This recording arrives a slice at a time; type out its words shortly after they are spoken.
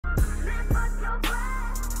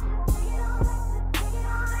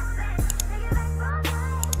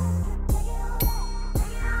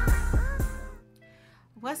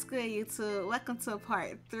good, YouTube? Welcome to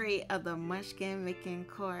part 3 of the Munchkin Making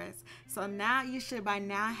Course. So now you should by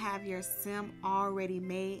now have your sim already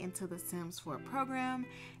made into the Sims 4 program.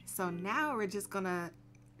 So now we're just gonna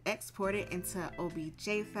export it into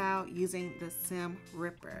OBJ file using the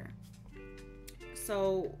SimRipper.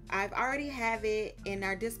 So I've already have it in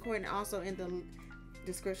our Discord and also in the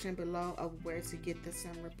description below of where to get the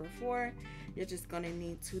SimRipper for. You're just gonna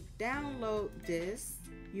need to download this.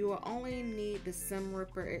 You will only need the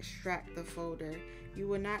SimRipper extractor folder. You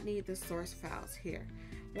will not need the source files here.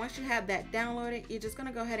 Once you have that downloaded, you're just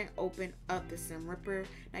gonna go ahead and open up the SimRipper.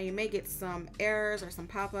 Now you may get some errors or some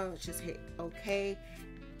pop-ups, just hit OK.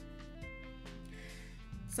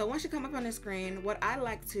 So once you come up on the screen, what I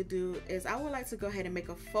like to do is I would like to go ahead and make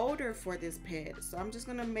a folder for this ped. So I'm just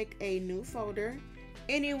gonna make a new folder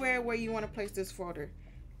anywhere where you want to place this folder.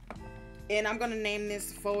 And I'm gonna name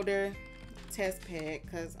this folder test ped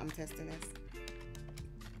because I'm testing this.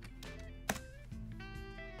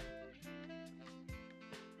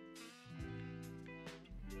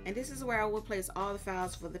 And this is where I will place all the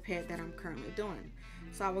files for the ped that I'm currently doing.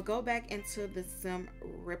 So I will go back into the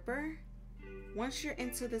SimRipper. Once you're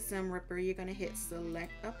into the SimRipper, you're gonna hit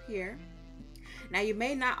select up here. Now you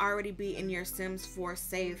may not already be in your Sims 4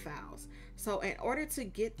 save files. So in order to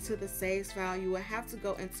get to the saves file, you will have to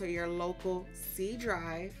go into your local C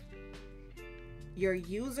drive, your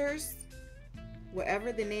users,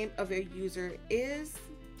 whatever the name of your user is,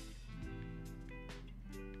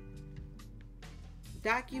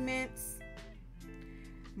 documents.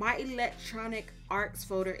 My electronic arts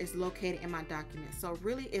folder is located in my documents. So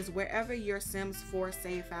really is wherever your Sims 4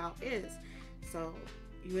 save file is. So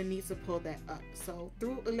you will need to pull that up. So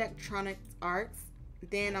through electronic arts,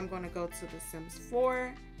 then I'm going to go to the Sims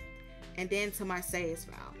 4 and then to my saves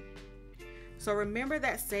file. So remember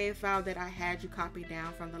that save file that I had you copy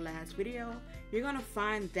down from the last video? You're going to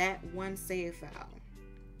find that one save file.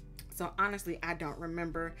 So honestly, I don't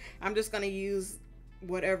remember. I'm just going to use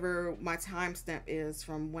whatever my timestamp is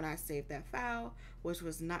from when I saved that file, which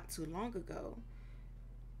was not too long ago.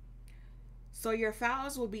 So your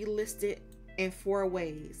files will be listed in 4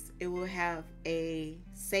 ways. It will have a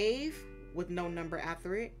save with no number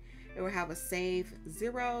after it. It will have a save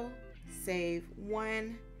 0, save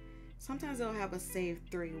 1. Sometimes it'll have a save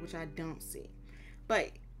 3, which I don't see.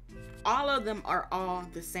 But all of them are all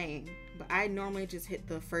the same. But I normally just hit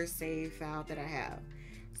the first save file that I have.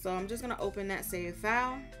 So I'm just gonna open that save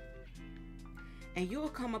file. And you will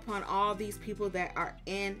come upon all these people that are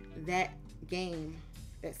in that game,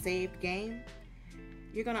 that saved game.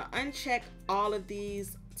 You're gonna uncheck all of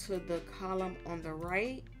these to the column on the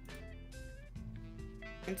right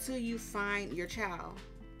until you find your child.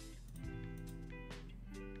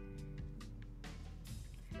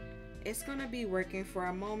 It's gonna be working for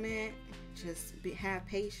a moment. Just have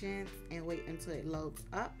patience and wait until it loads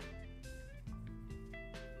up.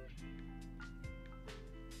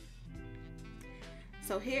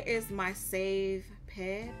 So here is my save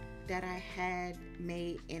ped that I had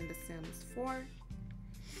made in the Sims 4.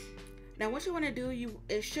 Now what you want to do,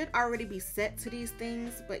 it should already be set to these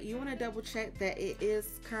things, but you want to double check that it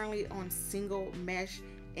is currently on single mesh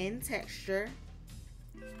in texture.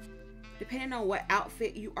 Depending on what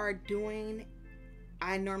outfit you are doing,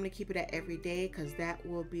 I normally keep it at everyday because that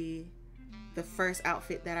will be the first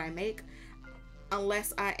outfit that I make.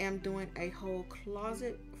 Unless I am doing a whole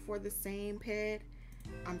closet for the same ped,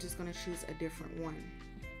 I'm just going to choose a different one.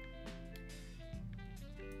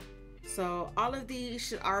 So all of these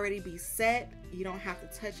should already be set. You don't have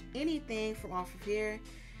to touch anything from off of here.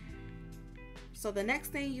 So the next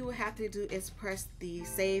thing you will have to do is press the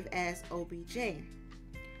save as OBJ.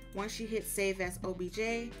 Once you hit save as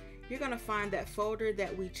OBJ, you're going to find that folder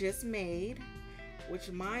that we just made,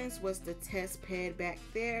 which mine was the test ped back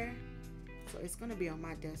there. So it's going to be on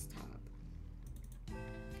my desktop.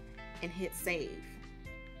 And hit save.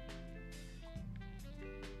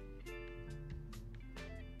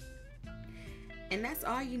 And that's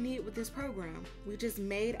all you need with this program. We just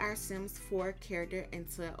made our Sims 4 character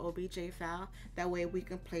into an OBJ file. That way we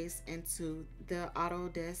can place into the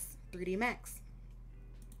Autodesk 3D Max.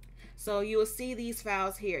 So you will see these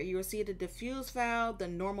files here. You will see the diffuse file, the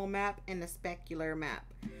normal map, and the specular map,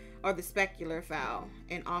 or the specular file,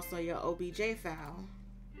 and also your OBJ file.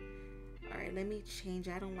 All right, let me change.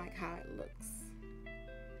 I don't like how it looks.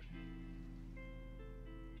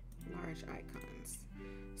 Large icons.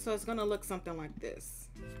 So it's gonna look something like this.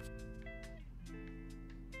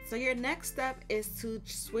 So your next step is to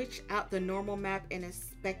switch out the normal map and a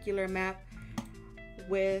specular map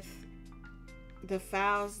with the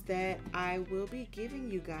files that I will be giving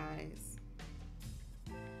you guys.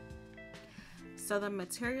 So the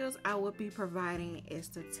materials I will be providing is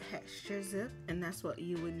the texture zip, and that's what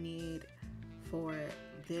you would need for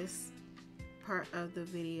this part of the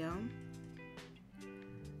video.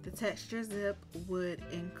 The texture zip would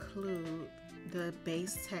include the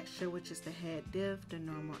base texture, which is the head div, the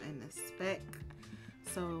normal, and the spec.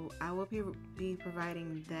 So I will be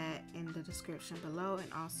providing that in the description below,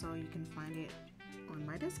 and also you can find it on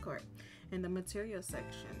my Discord in the material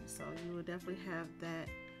section. So you will definitely have that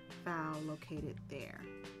file located there.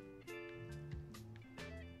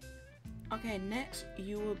 Okay, next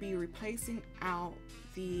you will be replacing out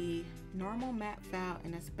the normal map file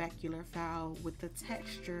and a specular file with the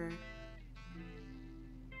texture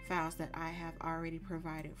files that I have already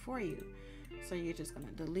provided for you. So you're just going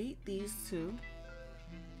to delete these two,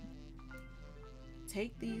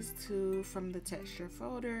 take these two from the texture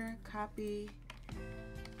folder, copy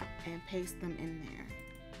and paste them in there.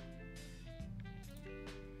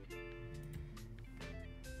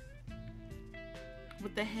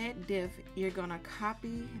 With the head div, you're gonna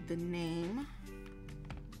copy the name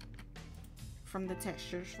from the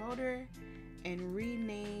textures folder and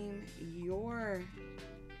rename your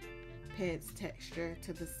Peds texture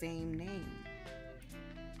to the same name.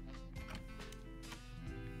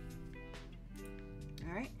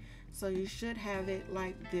 Alright, so you should have it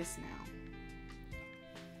like this now.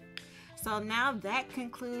 So now that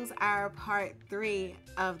concludes our part 3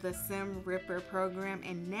 of the SimRipper program,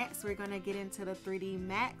 and next we're going to get into the 3D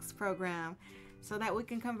Max program so that we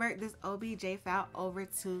can convert this OBJ file over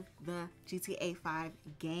to the GTA 5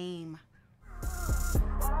 game.